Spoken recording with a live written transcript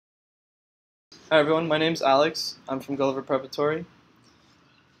Hi everyone, my name's Alex. I'm from Gulliver Preparatory,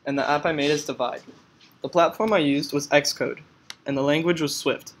 and the app I made is Divide. The platform I used was Xcode, and the language was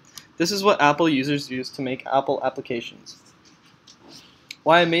Swift. This is what Apple users use to make Apple applications.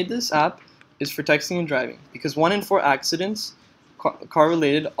 Why I made this app is for texting and driving, because 1 in 4 accidents,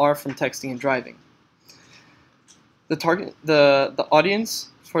 car-related, are from texting and driving. The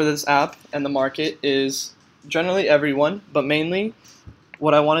audience for this app and the market is generally everyone, but mainly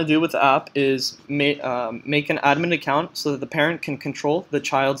what I want to do with the app is make an admin account so that the parent can control the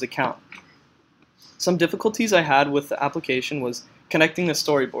child's account. Some difficulties I had with the application was connecting the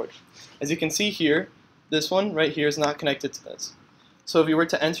storyboard. As you can see here, this one right here is not connected to this. So if you were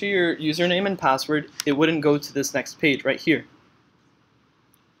to enter your username and password, it wouldn't go to this next page right here.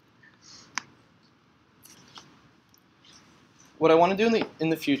 What I want to do in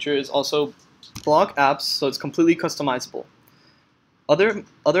the future is also block apps so it's completely customizable.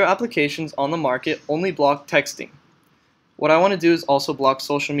 Other applications on the market only block texting. What I want to do is also block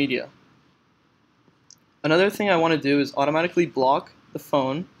social media. Another thing I want to do is automatically block the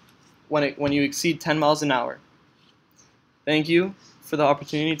phone when you exceed 10 miles an hour. Thank you for the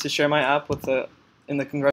opportunity to share my app in the Congressional